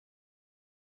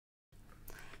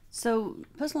So,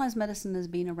 personalised medicine has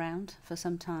been around for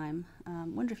some time.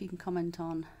 Wonder if you can comment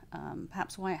on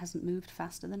perhaps why it hasn't moved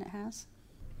faster than it has?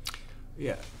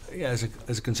 Yeah, yeah. As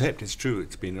a concept, it's true.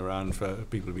 It's been around for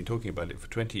people have been talking about it for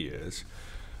 20 years.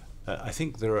 I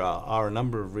think there are a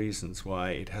number of reasons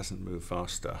why it hasn't moved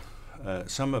faster.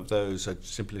 Some of those are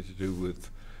simply to do with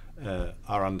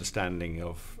our understanding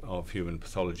of human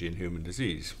pathology and human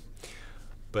disease.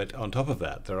 But on top of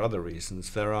that, there are other reasons.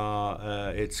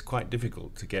 It's quite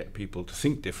difficult to get people to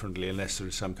think differently unless there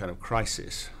is some kind of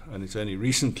crisis. And it's only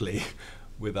recently,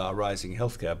 with our rising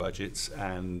healthcare budgets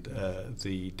and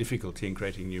the difficulty in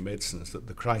creating new medicines, that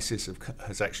the crisis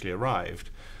has actually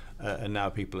arrived, and now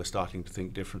people are starting to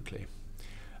think differently.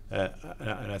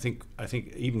 And I think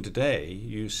even today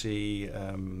you see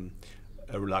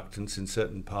a reluctance in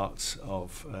certain parts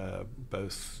of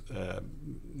both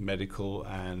medical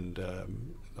and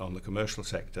on the commercial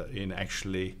sector in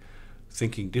actually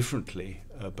thinking differently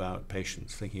about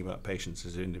patients, thinking about patients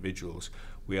as individuals.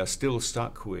 We are still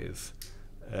stuck with,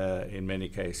 in many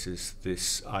cases,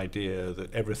 this idea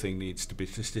that everything needs to be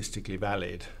statistically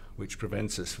valid, which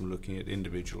prevents us from looking at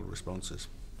individual responses.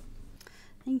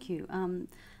 Thank you. And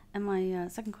my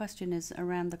second question is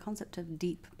around the concept of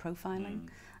deep profiling.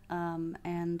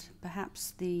 And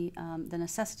perhaps the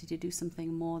necessity to do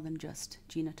something more than just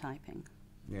genotyping.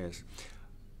 Yes,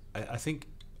 I think,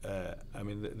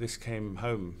 this came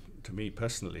home to me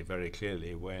personally very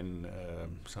clearly when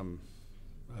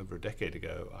over a decade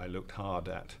ago I looked hard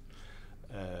at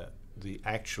the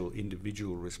actual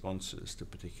individual responses to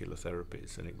particular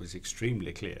therapies, and it was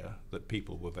extremely clear that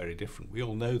people were very different. We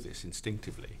all know this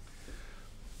instinctively,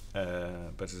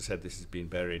 but as I said, this has been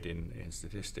buried in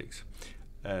statistics.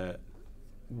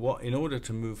 In order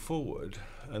to move forward,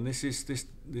 and this is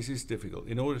difficult.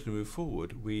 In order to move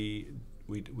forward, we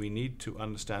need to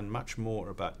understand much more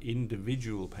about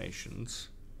individual patients,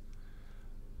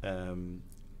 and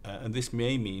this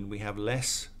may mean we have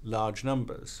less large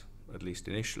numbers, at least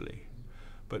initially.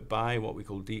 But by what we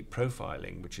call deep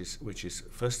profiling, which is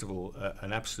first of all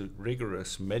an absolute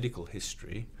rigorous medical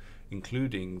history,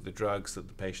 including the drugs that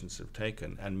the patients have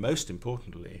taken, and most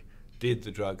importantly, did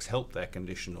the drugs help their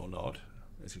condition or not?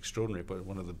 It's extraordinary, but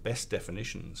one of the best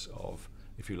definitions of,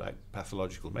 if you like,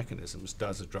 pathological mechanisms,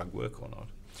 does a drug work or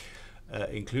not?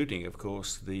 Including, of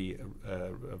course, the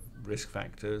risk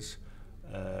factors,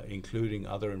 including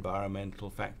other environmental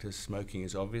factors. Smoking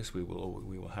is obvious, we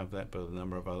will have that, but a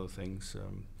number of other things.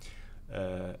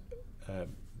 A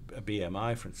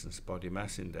BMI, for instance, body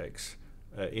mass index.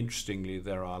 Interestingly,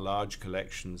 there are large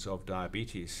collections of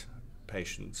diabetes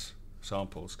patients,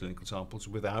 samples, clinical samples,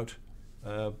 without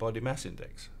body mass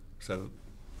index. So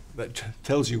that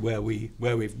tells you where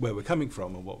we're coming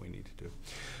from and what we need to do.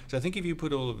 So I think if you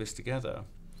put all of this together,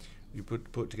 you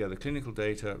put together clinical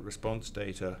data, response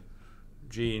data,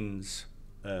 genes,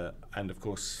 and of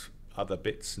course other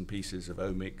bits and pieces of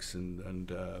omics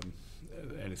and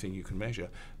anything you can measure,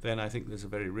 then I think there's a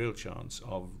very real chance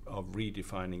of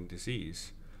redefining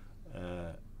disease,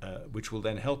 which will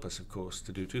then help us, of course,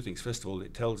 to do two things. First of all,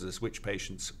 it tells us which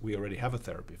patients we already have a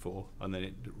therapy for, and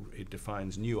then it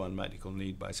defines new unmet medical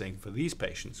need by saying, for these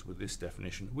patients with this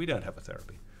definition, we don't have a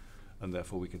therapy, and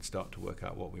therefore we can start to work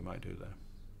out what we might do there.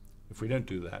 If we don't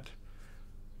do that,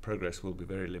 progress will be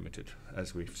very limited,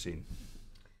 as we've seen.